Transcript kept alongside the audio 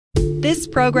This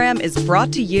program is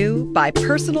brought to you by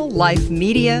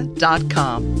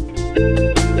PersonalLifeMedia.com.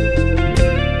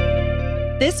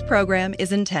 This program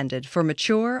is intended for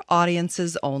mature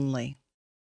audiences only.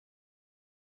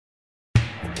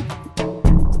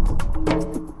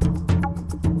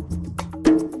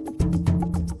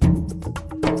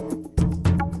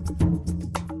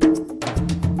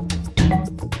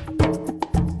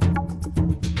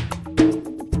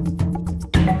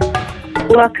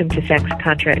 Welcome to Sex,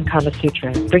 Tantra, and Kama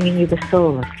Sutra, bringing you the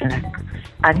soul of sex.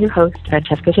 I'm your host,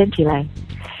 Francesca Gentile.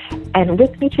 And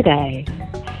with me today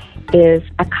is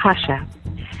Akasha.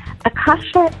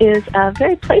 Akasha is a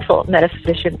very playful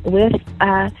metaphysician with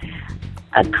a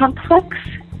complex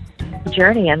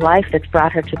journey in life that's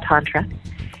brought her to Tantra.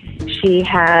 She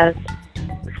has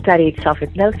studied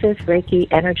self-hypnosis, Reiki,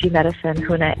 energy medicine,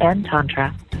 Huna, and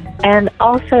Tantra, and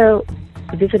also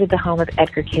visited the home of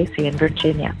Edgar Cayce in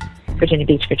Virginia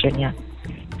Beach, Virginia.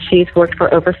 She's worked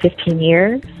for over 15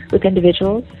 years with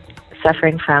individuals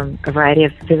suffering from a variety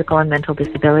of physical and mental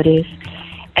disabilities,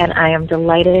 and I am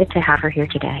delighted to have her here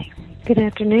today. Good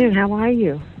afternoon. How are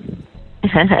you?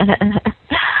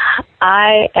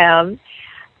 I am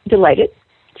delighted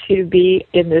to be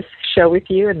in this show with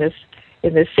you in this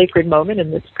sacred moment, in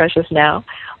this precious now,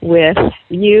 with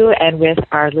you and with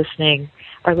our listening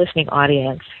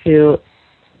audience who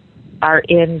are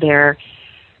in their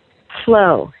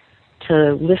flow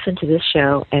to listen to this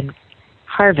show and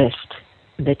harvest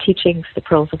the teachings, the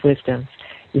pearls of wisdom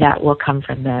that will come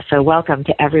from this. So welcome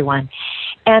to everyone.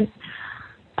 And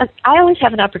I always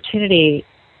have an opportunity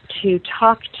to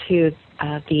talk to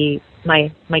my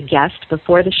guest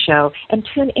before the show and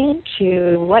tune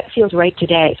into what feels right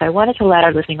today. So I wanted to let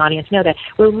our listening audience know that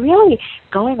we're really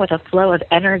going with a flow of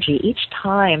energy each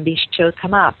time these shows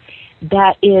come up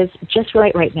that is just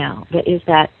right now, that is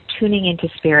that tuning into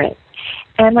spirit.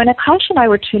 And when Akasha and I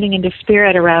were tuning into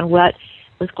spirit around what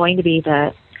was going to be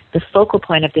the focal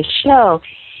point of this show,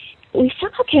 we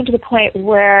somehow came to the point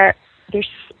where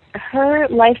her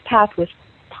life path with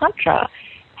Tantra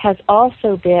has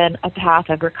also been a path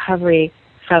of recovery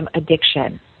from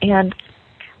addiction. And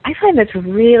I find this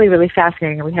really, really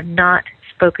fascinating, and we have not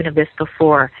spoken of this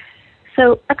before.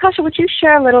 So, Akasha, would you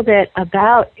share a little bit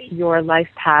about your life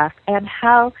path and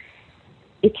how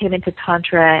it came into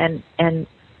Tantra and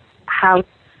how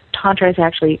Tantra has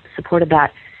actually supported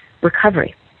that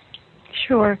recovery?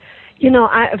 Sure. You know,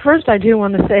 first I do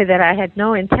want to say that I had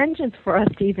no intentions for us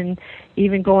to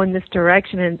even go in this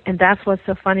direction, and that's what's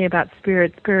so funny about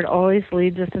Spirit. Spirit always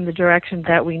leads us in the direction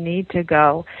that we need to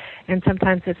go, and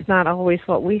sometimes it's not always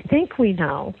what we think we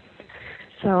know.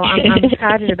 So I'm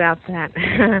excited about that.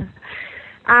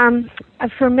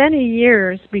 For many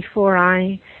years before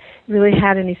I really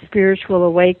had any spiritual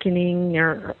awakening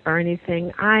or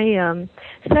anything, I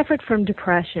suffered from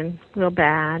depression real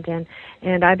bad, and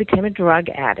I became a drug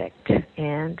addict,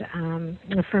 and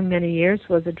for many years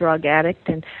was a drug addict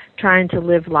and trying to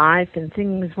live life, and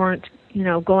things weren't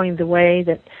going the way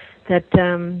that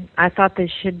I thought they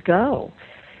should go.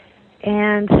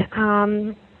 And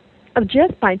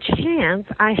just by chance,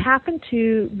 I happened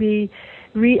to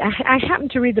read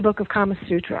the book of Kama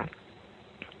Sutra.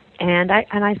 And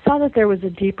I saw that there was a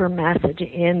deeper message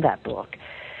in that book.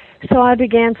 So I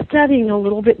began studying a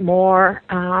little bit more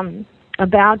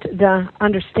about the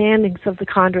understandings of the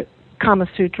Kama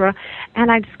Sutra,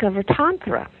 and I discovered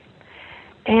Tantra.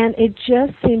 And it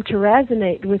just seemed to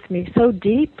resonate with me so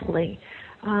deeply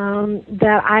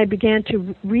that I began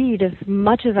to read as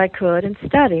much as I could and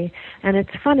study. And it's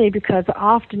funny because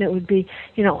often it would be,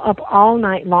 up all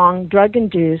night long,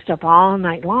 drug-induced, up all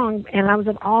night long, and I was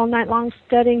up all night long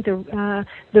studying the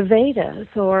Vedas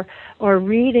or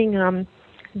reading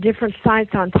different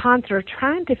sites on Tantra,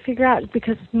 trying to figure out,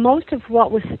 because most of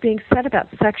what was being said about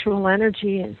sexual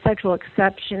energy and sexual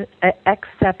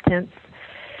acceptance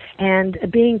and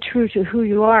being true to who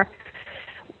you are,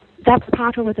 that's what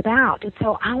Tantra was about. And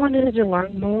so I wanted to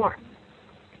learn more.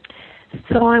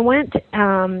 So I went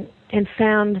and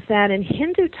found that in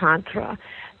Hindu Tantra,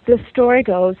 the story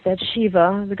goes that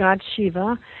Shiva, the god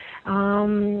Shiva,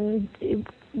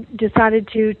 decided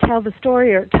to tell the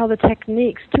story or tell the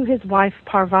techniques to his wife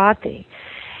Parvati.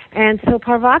 And so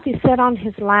Parvati sat on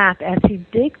his lap as he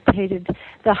dictated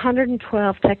the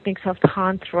 112 techniques of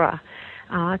Tantra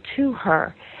to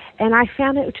her. And I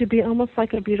found it to be almost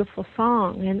like a beautiful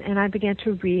song, and I began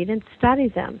to read and study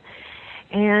them.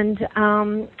 And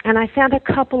I found a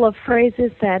couple of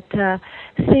phrases that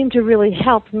seemed to really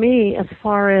help me as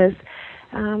far as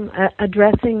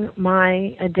addressing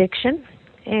my addiction.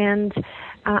 And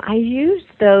I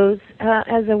used those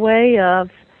as a way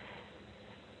of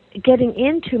getting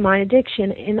into my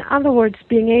addiction. In other words,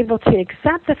 being able to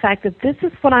accept the fact that this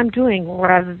is what I'm doing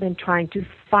rather than trying to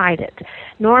fight it.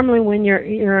 Normally when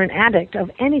you're an addict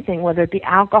of anything, whether it be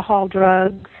alcohol,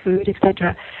 drugs, food,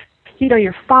 etc.,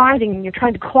 you're fighting and you're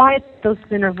trying to quiet those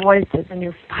inner voices and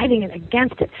you're fighting it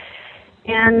against it.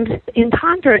 And in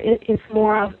Tantra, it's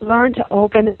more of learn to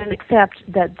open and accept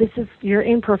that this is your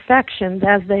imperfections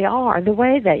as they are, the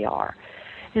way they are.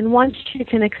 And once you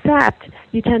can accept,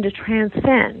 you tend to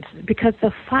transcend because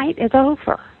the fight is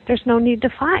over. There's no need to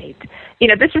fight.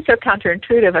 This is so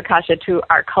counterintuitive, Akasha, to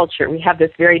our culture. We have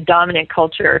this very dominant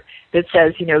culture that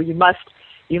says, the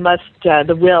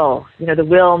will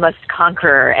must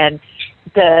conquer, and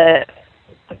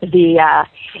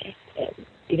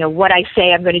what I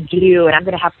say I'm going to do, and I'm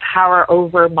going to have power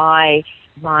over my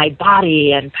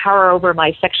body and power over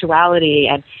my sexuality,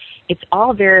 and it's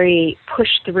all very push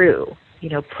through,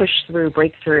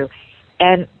 breakthrough.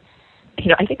 And,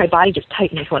 I think my body just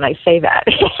tightens when I say that.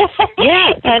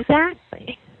 Yes,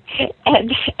 exactly.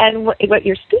 And what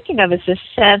you're speaking of is this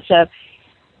sense of,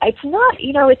 it's not,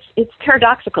 it's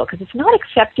paradoxical because it's not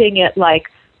accepting it like,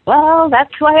 well,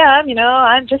 that's who I am,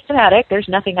 I'm just an addict, there's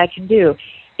nothing I can do.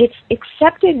 It's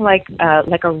accepting like a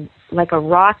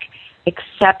rock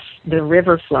accepts the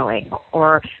river flowing,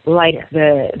 or like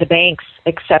the banks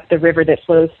accept the river that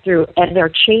flows through, and they're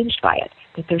changed by it.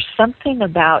 That there's something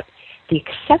about the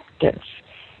acceptance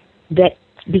that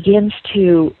begins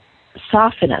to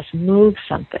soften us, move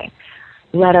something,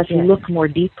 let us look more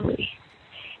deeply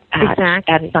at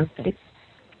something.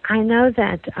 I know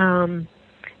that, for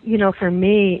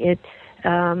me, it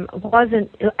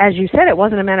wasn't, as you said, it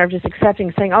wasn't a matter of just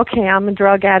accepting, saying, okay, I'm a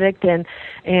drug addict and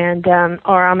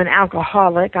or I'm an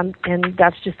alcoholic, and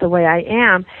that's just the way I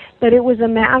am. But it was a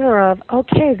matter of,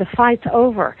 okay, the fight's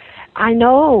over. I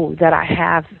know that I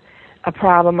have a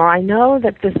problem, or I know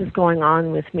that this is going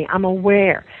on with me. I'm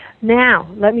aware. Now,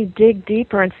 let me dig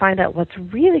deeper and find out what's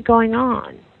really going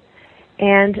on.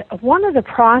 And one of the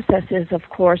processes, of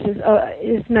course,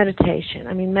 is meditation.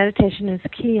 I mean, meditation is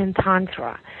key in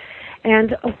Tantra.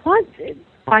 And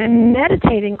by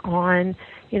meditating on,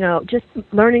 just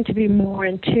learning to be more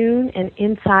in tune and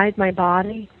inside my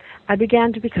body, I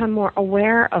began to become more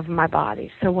aware of my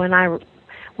body. So when I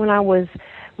was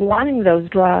wanting those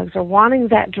drugs or wanting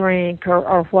that drink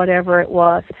or whatever it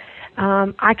was,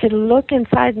 I could look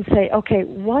inside and say, okay,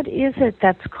 what is it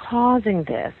that's causing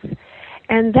this?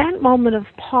 And that moment of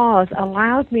pause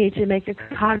allowed me to make a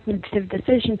cognitive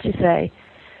decision to say,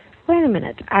 wait a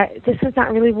minute, this is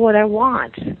not really what I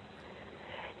want.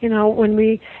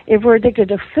 If we're addicted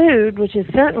to food, which is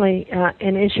certainly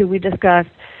an issue we discussed,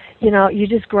 you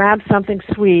just grab something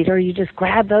sweet, or you just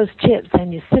grab those chips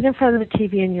and you sit in front of the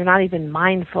TV and you're not even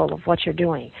mindful of what you're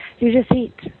doing. You just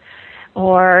eat.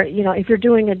 Or, if you're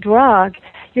doing a drug,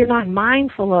 you're not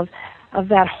mindful of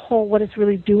that whole, what it's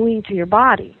really doing to your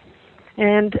body.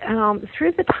 And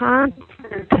through the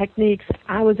Tantra techniques,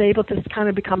 I was able to kind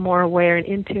of become more aware and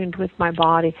in tune with my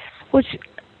body, which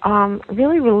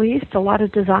really released a lot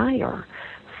of desire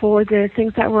for the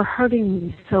things that were hurting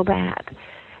me so bad.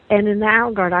 And in that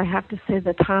regard, I have to say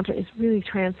that Tantra is really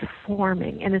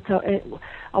transforming, and it's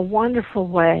a wonderful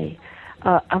way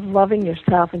of loving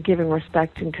yourself and giving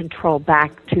respect and control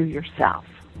back to yourself.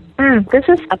 This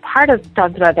is a part of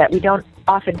Tantra that we don't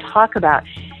often talk about.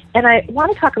 And I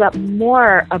want to talk about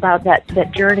more about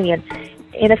that journey and,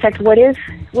 in effect, what is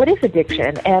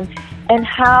addiction, and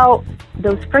how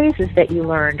those phrases that you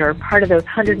learned, or part of those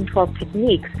 112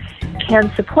 techniques,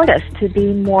 can support us to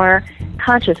be more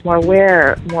conscious, more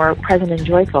aware, more present and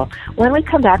joyful. When we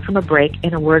come back from a break,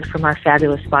 and a word from our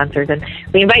fabulous sponsors, and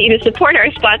we invite you to support our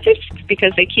sponsors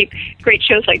because they keep great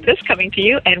shows like this coming to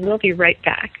you, and we'll be right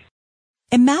back.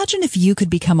 Imagine if you could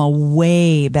become a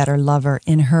way better lover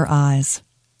in her eyes.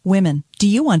 Women, do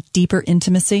you want deeper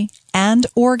intimacy and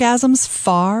orgasms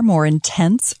far more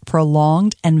intense,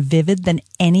 prolonged, and vivid than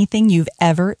anything you've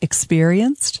ever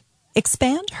experienced?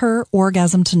 Expand Her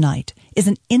Orgasm Tonight is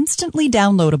an instantly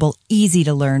downloadable,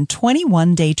 easy-to-learn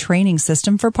 21-day training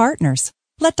system for partners.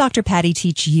 Let Dr. Patty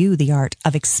teach you the art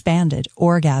of expanded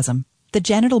orgasm. The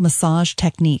genital massage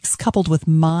techniques coupled with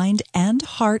mind and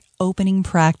heart opening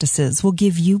practices will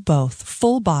give you both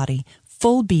full body,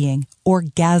 full being,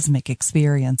 orgasmic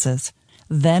experiences.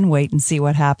 Then wait and see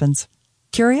what happens.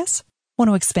 Curious? Want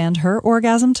to expand her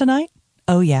orgasm tonight?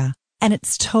 Oh yeah. And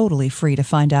it's totally free to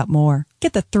find out more.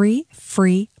 Get the 3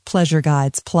 free pleasure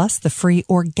guides plus the free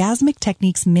Orgasmic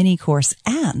Techniques mini course.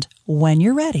 And when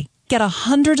you're ready, get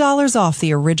 $100 off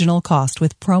the original cost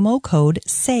with promo code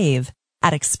SAVE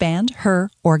at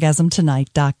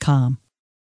expandherorgasmtonight.com.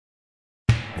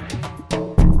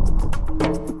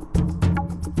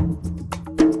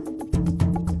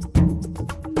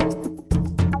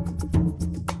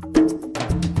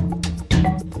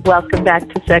 Welcome back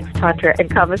to Sex, Tantra, and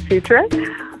Kama Sutra.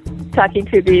 Talking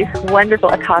to the wonderful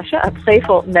Akasha, a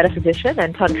playful metaphysician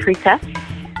and tantrika.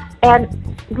 And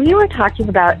we were talking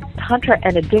about Tantra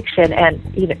and addiction, and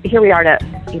here we are at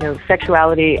a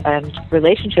sexuality and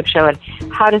relationship show, and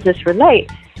how does this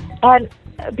relate? And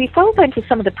before we go into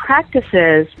some of the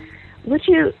practices, would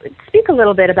you speak a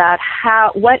little bit about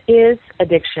what is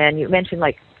addiction? You mentioned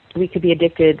we could be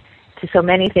addicted to so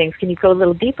many things. Can you go a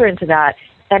little deeper into that?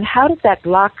 And how does that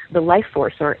block the life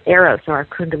force or eros or our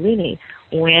kundalini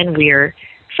when we're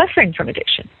suffering from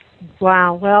addiction?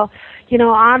 Wow. Well,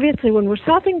 obviously when we're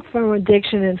suffering from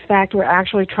addiction, in fact, we're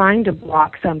actually trying to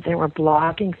block something. We're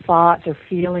blocking thoughts or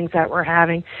feelings that we're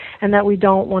having and that we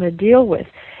don't want to deal with.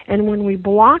 And when we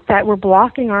block that, we're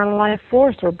blocking our life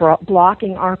force. We're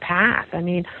blocking our path. I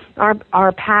mean,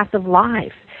 our path of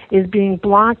life is being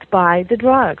blocked by the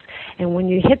drugs. And when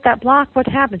you hit that block, what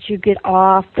happens? You get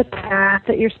off the path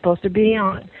that you're supposed to be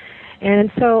on.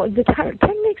 And so the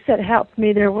techniques that helped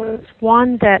me, there was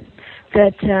one that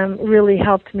really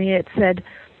helped me. It said,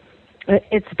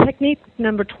 it's technique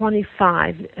number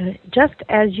 25. Just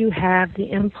as you have the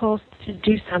impulse to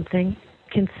do something,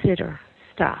 consider,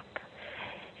 stop.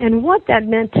 And what that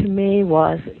meant to me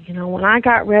was, when I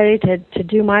got ready to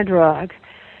do my drug,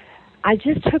 I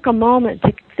just took a moment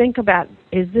to think about,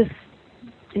 is this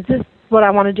what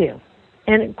I want to do?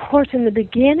 And of course, in the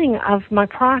beginning of my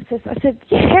process, I said,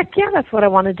 heck yeah, that's what I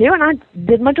want to do. And I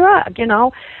did my drug,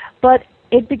 But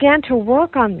it began to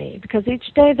work on me because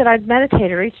each day that I'd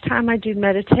meditate, or each time I do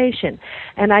meditation,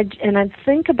 and I'd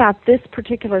think about this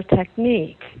particular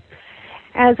technique,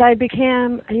 as I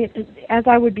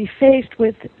would be faced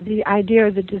with the idea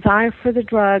or the desire for the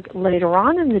drug later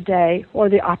on in the day, or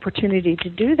the opportunity to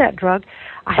do that drug,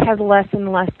 I had less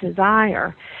and less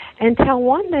desire, until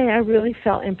one day I really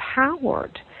felt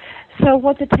empowered. So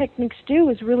what the techniques do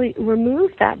is really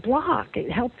remove that block.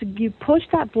 It helps you push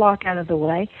that block out of the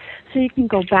way so you can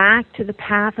go back to the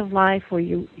path of life where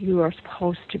you are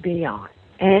supposed to be on.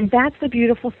 And that's the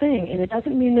beautiful thing. And it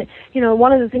doesn't mean that,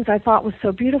 one of the things I thought was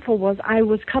so beautiful was I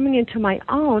was coming into my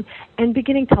own and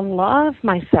beginning to love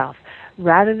myself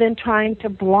rather than trying to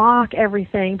block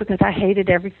everything because I hated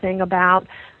everything about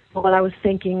what I was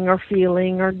thinking or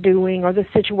feeling or doing or the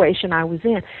situation I was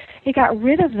in. It got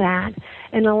rid of that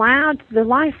and allowed the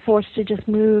life force to just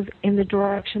move in the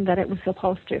direction that it was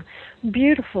supposed to.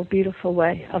 Beautiful, beautiful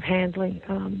way of handling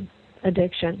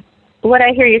addiction. What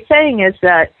I hear you saying is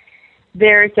that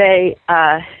there's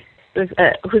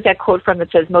who's that quote from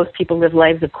that says most people live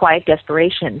lives of quiet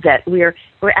desperation, that we're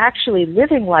actually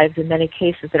living lives in many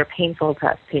cases that are painful to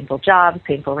us, painful jobs,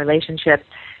 painful relationships,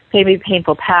 maybe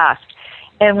painful past.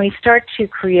 And we start to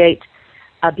create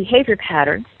behavior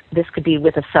patterns. This could be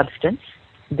with a substance.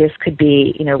 This could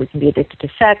be, we can be addicted to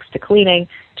sex, to cleaning,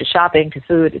 to shopping, to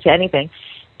food, to anything,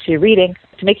 to reading,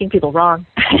 to making people wrong,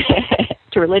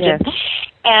 to religion. Yes.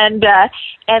 And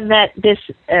that this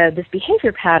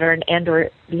behavior pattern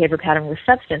or behavior pattern with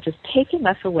substance is taking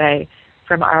us away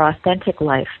from our authentic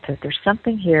life, that there's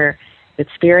something here that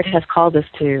Spirit has called us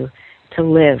to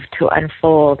live, to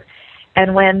unfold.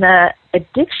 And when the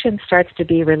addiction starts to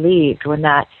be relieved, when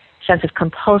that sense of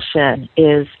compulsion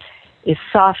is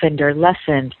softened or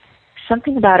lessened,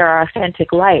 something about our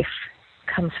authentic life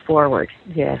comes forward.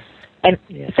 Yes. And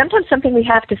sometimes something we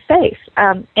have to face.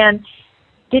 And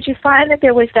did you find that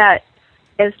there was that,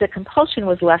 as the compulsion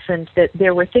was lessened, that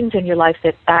there were things in your life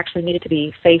that actually needed to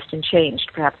be faced and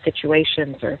changed, perhaps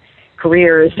situations or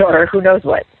careers or who knows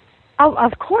what? Oh,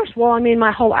 of course. Well,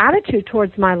 my whole attitude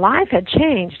towards my life had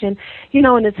changed. And,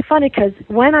 and it's funny because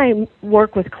when I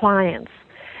work with clients,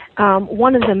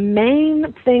 one of the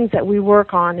main things that we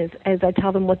work on is, as I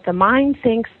tell them, what the mind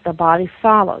thinks, the body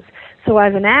follows. So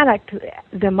as an addict,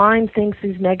 the mind thinks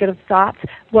these negative thoughts.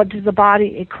 What does the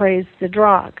body? It craves the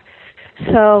drug.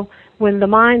 So when the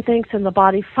mind thinks and the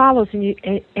body follows,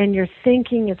 and your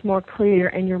thinking is more clear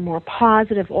and you're more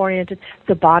positive oriented,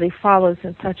 the body follows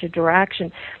in such a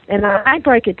direction. And I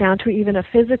break it down to even a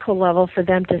physical level for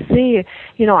them to see.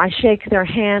 I shake their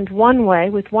hand one way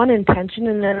with one intention,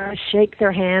 and then I shake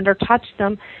their hand or touch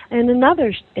them in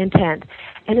another intent.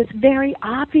 And it's very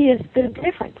obvious the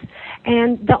difference.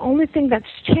 And the only thing that's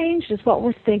changed is what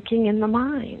we're thinking in the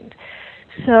mind.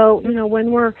 So,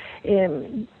 when we're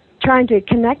trying to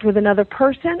connect with another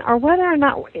person, or whether or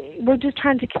not we're just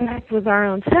trying to connect with our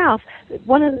own self,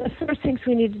 one of the first things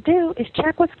we need to do is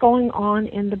check what's going on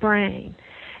in the brain.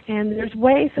 And there's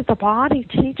ways that the body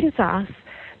teaches us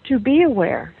to be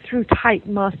aware through tight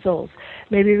muscles.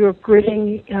 Maybe we're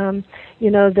gritting,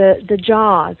 the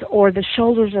jaws, or the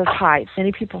shoulders are tight.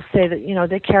 Many people say that,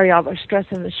 they carry all their stress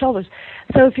in the shoulders.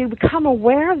 So if you become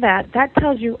aware of that, that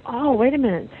tells you, oh, wait a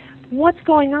minute, what's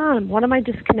going on? What am I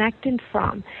disconnecting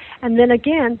from? And then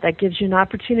again, that gives you an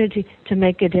opportunity to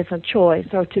make a different choice,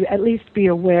 or to at least be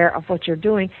aware of what you're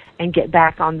doing and get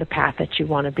back on the path that you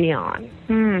want to be on.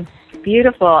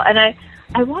 Beautiful. And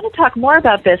I want to talk more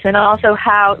about this, and also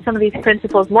how some of these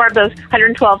principles, more of those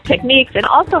 112 techniques, and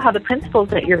also how the principles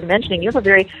that you're mentioning, you have a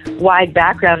very wide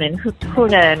background in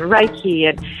Huna and Reiki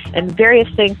and various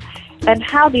things, and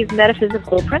how these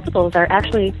metaphysical principles are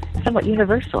actually somewhat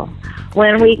universal.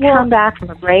 When we come back from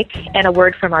a break and a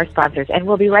word from our sponsors, and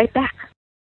we'll be right back.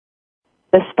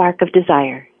 The spark of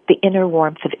desire, the inner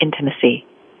warmth of intimacy.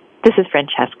 This is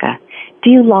Francesca. Do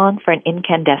you long for an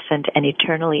incandescent and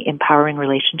eternally empowering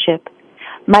relationship?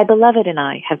 My beloved and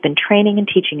I have been training and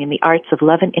teaching in the arts of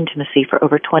love and intimacy for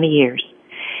over 20 years.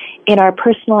 In our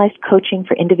personalized coaching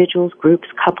for individuals, groups,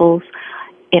 couples,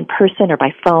 in person or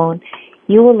by phone,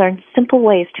 you will learn simple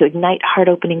ways to ignite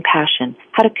heart-opening passion,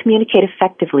 how to communicate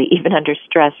effectively even under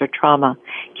stress or trauma,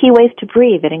 key ways to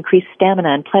breathe that increase stamina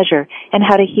and pleasure, and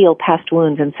how to heal past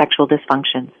wounds and sexual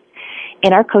dysfunctions.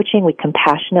 In our coaching, we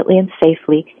compassionately and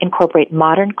safely incorporate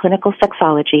modern clinical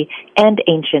sexology and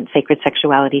ancient sacred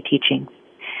sexuality teachings.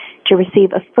 To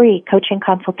receive a free coaching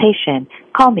consultation,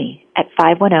 call me at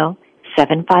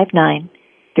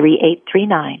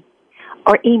 510-759-3839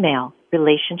 or email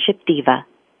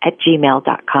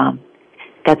relationshipdiva@gmail.com.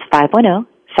 That's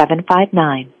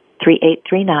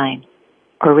 510-759-3839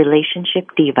 or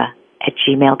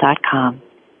relationshipdiva@gmail.com.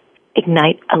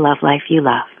 Ignite a love life you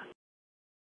love.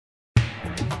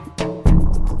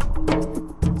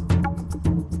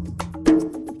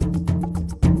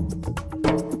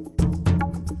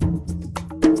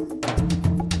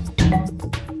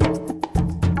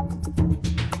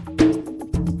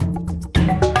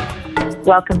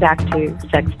 Welcome back to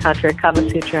Sex, Tantra, Kama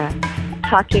Sutra,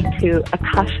 talking to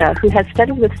Akasha, who has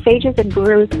studied with sages and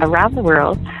gurus around the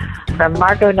world, from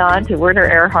Margot Nan to Werner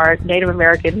Erhard, Native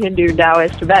American, Hindu,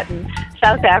 Taoist, Tibetan,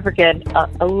 South African,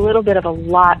 a little bit of a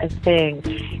lot of things.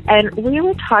 And we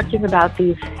were talking about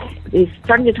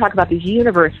starting to talk about these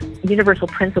universal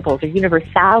principles, or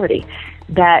universality,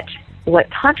 that what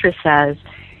Tantra says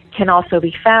can also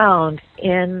be found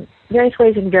in various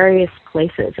ways in various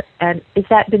places. And has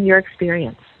that been your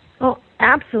experience? Oh,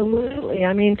 absolutely.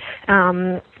 I mean,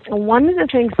 one of the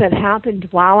things that happened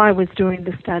while I was doing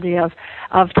the study of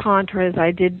Tantra is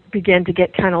I did begin to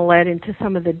get kind of led into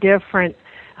some of the different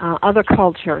other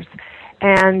cultures.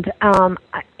 And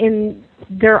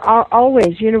there are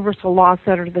always universal laws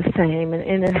that are the same,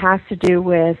 and it has to do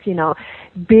with,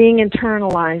 being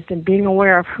internalized and being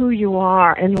aware of who you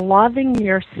are and loving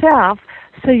yourself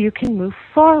so you can move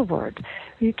forward.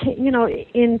 You can,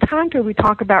 in Tantra we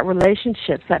talk about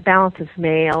relationships, that balance of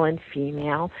male and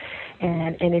female,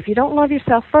 and if you don't love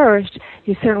yourself first,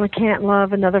 you certainly can't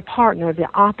love another partner, the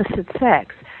opposite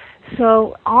sex.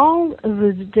 So all of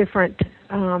the different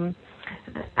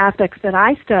aspects that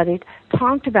I studied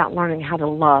talked about learning how to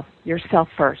love yourself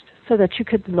first so that you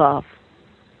could love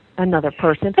another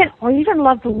person or even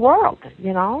love the world,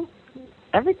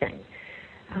 everything.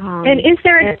 And is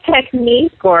there a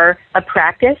technique or a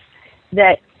practice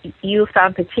that you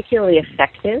found particularly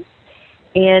effective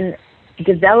in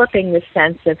developing this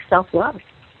sense of self-love?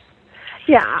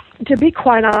 Yeah, to be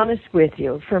quite honest with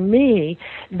you, for me,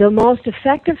 the most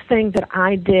effective thing that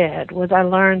I did was I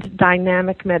learned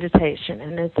dynamic meditation,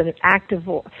 and it's a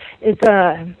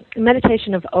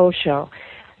meditation of Osho,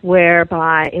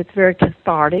 whereby it's very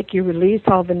cathartic. You release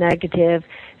all the negative,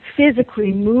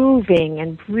 physically moving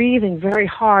and breathing very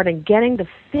hard and getting the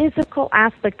physical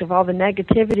aspect of all the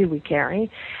negativity we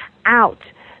carry out,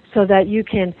 so that you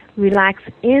can relax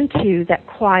into that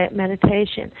quiet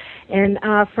meditation. And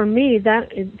for me,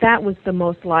 that was the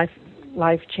most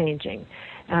life-changing.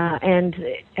 And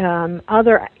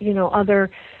other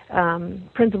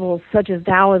principles such as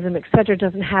Taoism, etc.,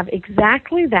 doesn't have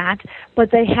exactly that,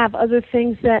 but they have other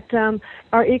things that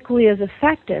are equally as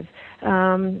effective.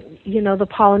 The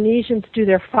Polynesians do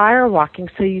their fire walking,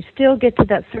 so you still get to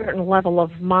that certain level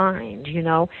of mind,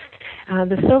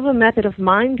 The Silva method of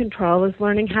mind control is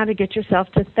learning how to get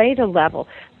yourself to theta level,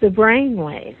 the brain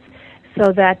waves,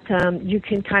 so that you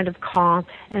can kind of calm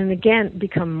and, again,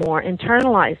 become more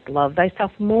internalized, love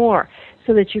thyself more,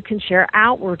 so that you can share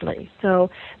outwardly. So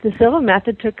the Silva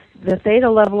method took the theta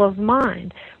level of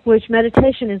mind, which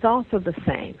meditation is also the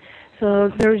same.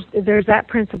 So there's that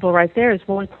principle right there, is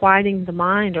one, quieting the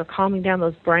mind or calming down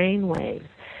those brain waves.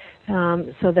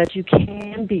 so that you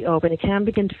can be open, you can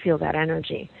begin to feel that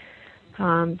energy.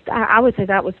 I would say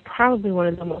that was probably one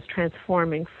of the most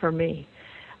transforming for me.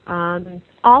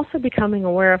 Also becoming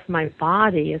aware of my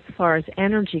body as far as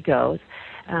energy goes.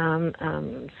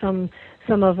 Some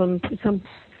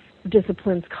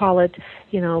disciplines call it,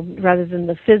 rather than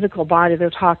the physical body, they're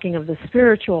talking of the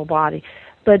spiritual body.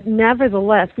 But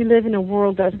nevertheless, we live in a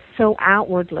world that's so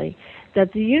outwardly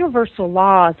that the universal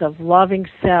laws of loving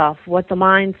self, what the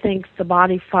mind thinks, the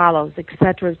body follows,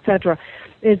 etc.,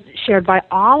 is shared by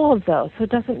all of those. So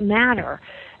it doesn't matter.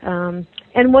 And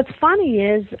what's funny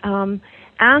is,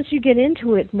 as you get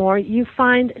into it more, you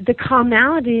find the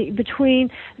commonality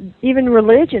between even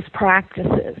religious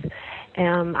practices.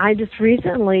 I just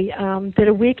recently did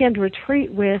a weekend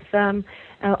retreat with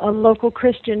a local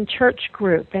Christian church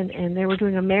group, and they were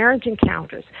doing a marriage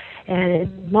encounters.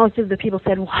 And most of the people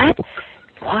said, What?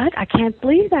 I can't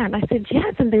believe that. And I said,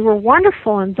 yes, and they were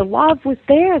wonderful, and the love was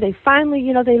there. They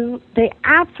finally, they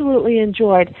absolutely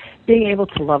enjoyed being able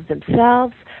to love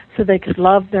themselves so they could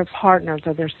love their partners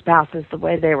or their spouses the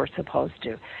way they were supposed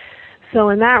to. So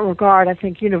in that regard, I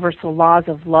think universal laws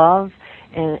of love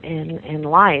and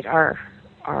light are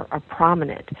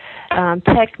prominent.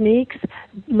 Techniques,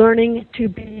 learning to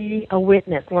be a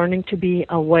witness, learning to be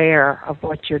aware of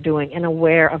what you're doing and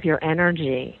aware of your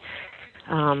energy.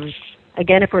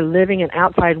 Again, if we're living in an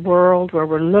outside world where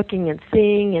we're looking and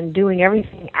seeing and doing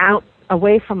everything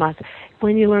away from us,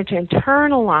 when you learn to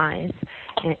internalize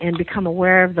and become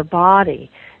aware of the body,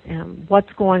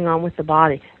 what's going on with the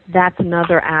body, that's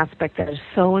another aspect that is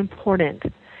so important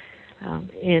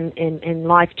in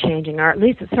life-changing, or at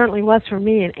least it certainly was for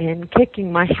me in kicking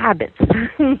my habits.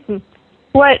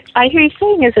 What I hear you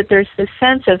saying is that there's this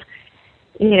sense of,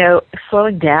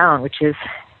 slowing down, which is,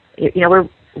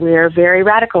 we're very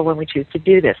radical when we choose to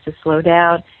do this, to slow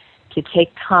down, to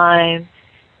take time,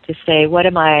 to say, what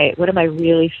am I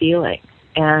really feeling?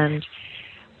 And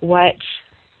what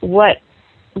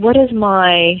does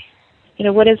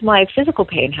my physical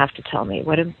pain have to tell me?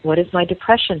 What does my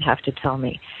depression have to tell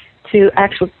me? To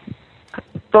actually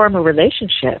form a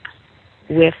relationship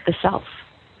with the self.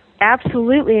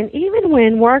 Absolutely, and even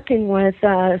when working with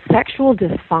sexual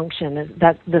dysfunction,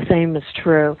 that the same is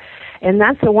true. And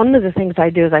that's one of the things I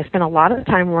do is I spend a lot of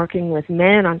time working with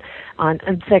men on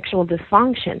sexual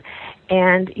dysfunction.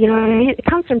 And, it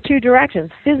comes from two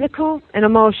directions, physical and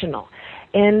emotional.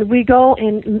 And we go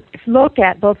and look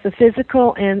at both the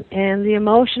physical and the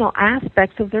emotional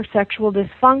aspects of their sexual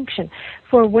dysfunction.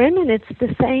 For women, it's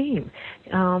the same.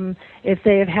 If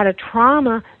they have had a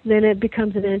trauma, then it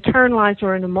becomes an internalized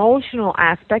or an emotional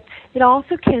aspect. It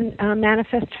also can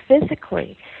manifest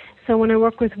physically. So when I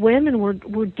work with women,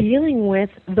 we're dealing with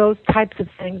those types of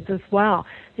things as well.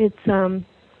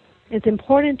 It's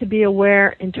important to be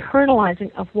aware,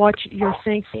 internalizing of what you're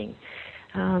thinking.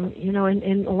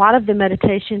 In a lot of the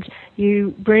meditations,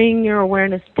 you bring your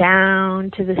awareness down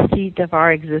to the seat of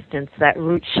our existence, that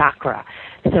root chakra,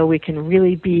 so we can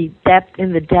really be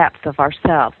in the depth of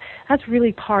ourselves. That's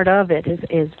really part of it,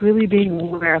 is really being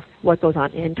aware of what goes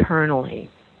on internally.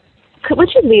 Would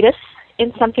you lead us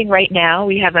in something right now?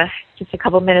 We have just a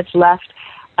couple minutes left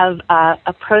of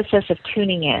a process of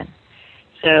tuning in.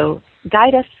 So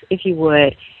guide us, if you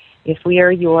would. If we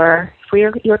are your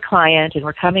client and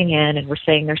we're coming in and we're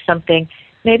saying there's something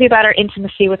maybe about our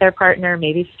intimacy with our partner,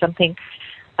 maybe something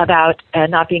about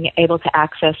not being able to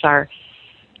access our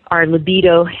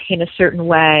libido in a certain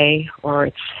way, or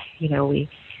it's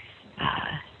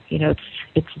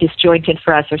it's disjointed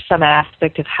for us, or some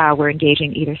aspect of how we're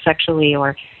engaging either sexually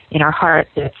or in our heart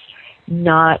that's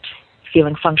not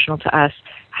feeling functional to us.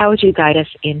 How would you guide us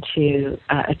into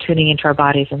tuning into our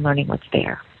bodies and learning what's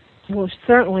there? Well,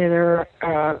 certainly there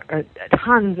are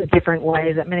tons of different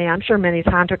ways that I'm sure many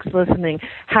tantrics listening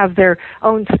have their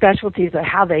own specialties of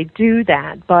how they do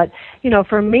that. But,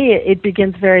 for me, it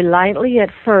begins very lightly at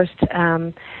first.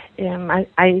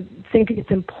 I think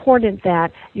it's important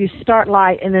that you start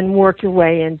light and then work your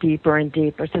way in deeper and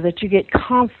deeper so that you get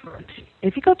comfort.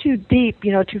 If you go too deep,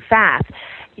 too fast,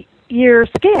 you're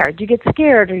scared. You get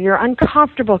scared or you're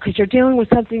uncomfortable because you're dealing with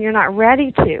something you're not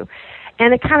ready to.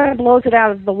 And it kind of blows it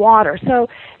out of the water. So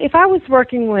if I was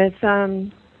working with,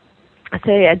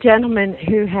 say, a gentleman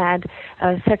who had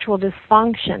sexual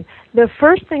dysfunction, the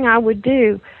first thing I would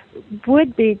do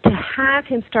would be to have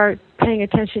him start paying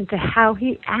attention to how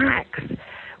he acts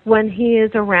when he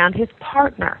is around his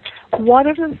partner. What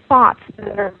are the thoughts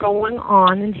that are going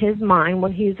on in his mind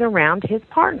when he's around his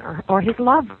partner or his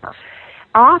lover?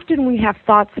 Often we have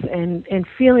thoughts and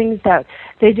feelings that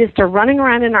they just are running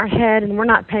around in our head and we're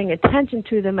not paying attention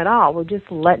to them at all. We're just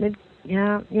letting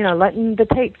it, letting the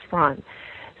tapes run.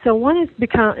 So one is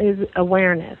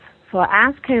awareness. So I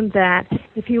ask him that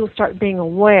if he will start being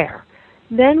aware.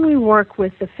 Then we work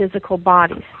with the physical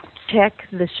bodies. Check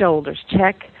the shoulders.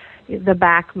 Check the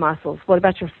back muscles. What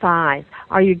about your thighs?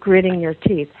 Are you gritting your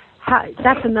teeth?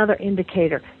 That's another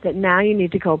indicator that now you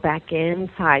need to go back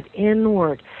inside,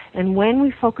 inward. And when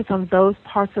we focus on those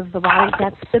parts of the body,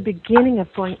 that's the beginning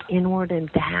of going inward and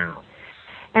down.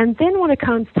 And then when it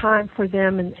comes time for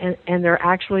them and they're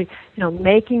actually,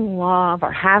 making love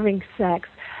or having sex,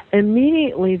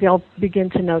 immediately they'll begin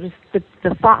to notice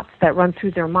the thoughts that run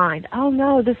through their mind. Oh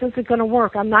no, this isn't going to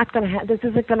work. This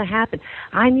isn't going to happen.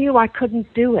 I knew I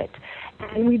couldn't do it.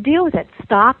 And we deal with it.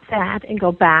 Stop that and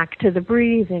go back to the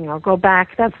breathing, or go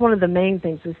back. That's one of the main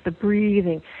things, is the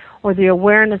breathing or the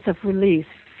awareness of release.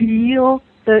 Feel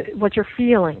what you're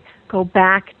feeling. Go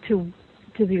back to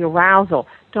the arousal.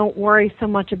 Don't worry so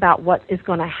much about what is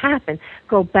going to happen.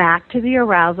 Go back to the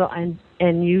arousal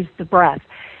and use the breath.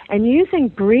 And using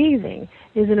breathing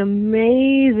is an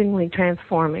amazingly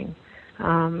transforming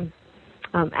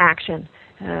action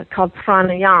called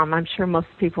pranayama. I'm sure most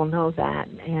people know that.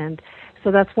 And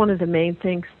so that's one of the main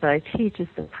things that I teach, is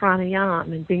the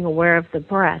pranayama and being aware of the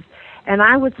breath. And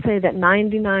I would say that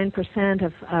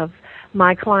 99% of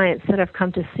my clients that have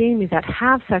come to see me that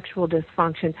have sexual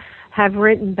dysfunction have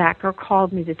written back or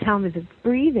called me to tell me that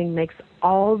breathing makes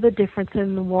all the difference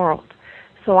in the world.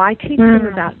 So I teach them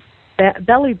about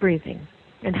belly breathing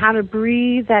and how to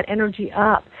breathe that energy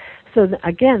up. So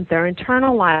again, they're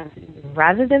internalizing.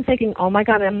 Rather than thinking, oh my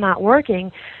God, I'm not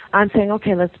working, I'm saying,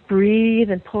 okay, let's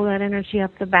breathe and pull that energy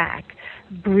up the back.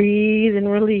 Breathe and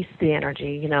release the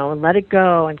energy, and let it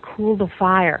go and cool the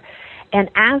fire. And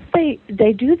as they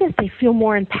do this, they feel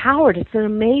more empowered. It's an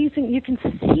amazing, you can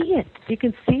see it. You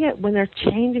can see it when they're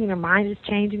changing, their mind is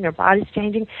changing, their body's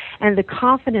changing, and the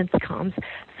confidence comes,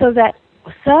 so that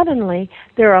suddenly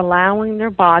they're allowing their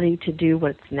body to do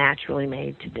what it's naturally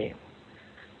made to do.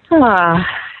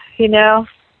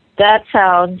 That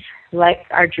sounds like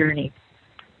our journey,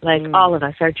 like all of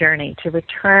us, our journey to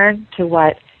return to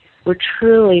what we're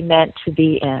truly meant to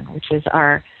be in, which is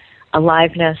our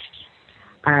aliveness,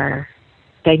 our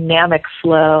dynamic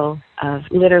flow of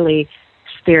literally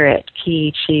spirit,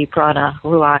 ki, chi, prana,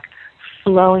 ruach,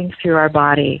 flowing through our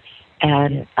body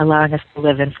and allowing us to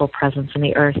live in full presence in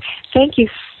the earth. Thank you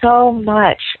so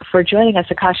much for joining us,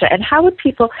 Akasha. And how would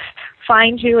people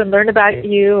find you and learn about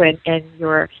you and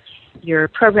your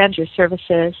programs, your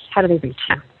services? How do they reach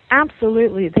you?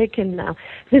 Absolutely. They can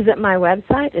visit my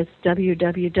website. It's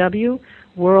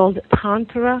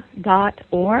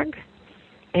www.worldtantra.org.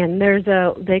 And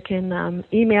they can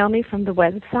email me from the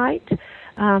website.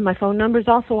 My phone number is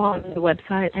also on the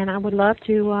website, and I would love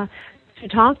to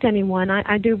talk to anyone.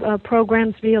 I do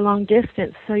programs via long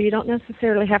distance, so you don't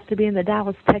necessarily have to be in the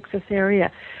Dallas, Texas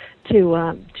area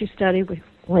to study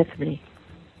with me.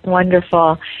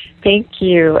 Wonderful. Thank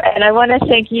you. And I want to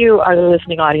thank you, our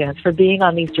listening audience, for being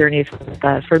on these journeys with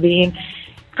us, for being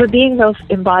those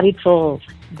embodied souls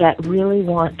that really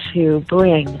want to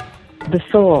bring the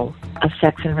soul of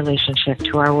sex and relationship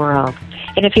to our world.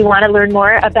 And if you want to learn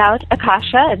more about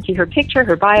Akasha and see her picture,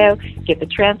 her bio, get the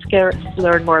transcript,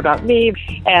 learn more about me,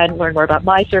 and learn more about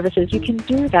my services, you can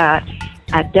do that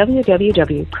at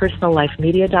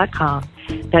www.personallifemedia.com.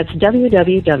 That's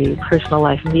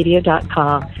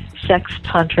www.personallifemedia.com. Sex,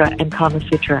 Tantra, and Kama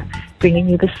Sutra, bringing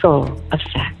you the soul of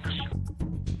sex.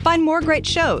 Find more great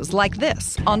shows like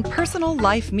this on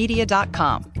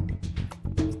personallifemedia.com.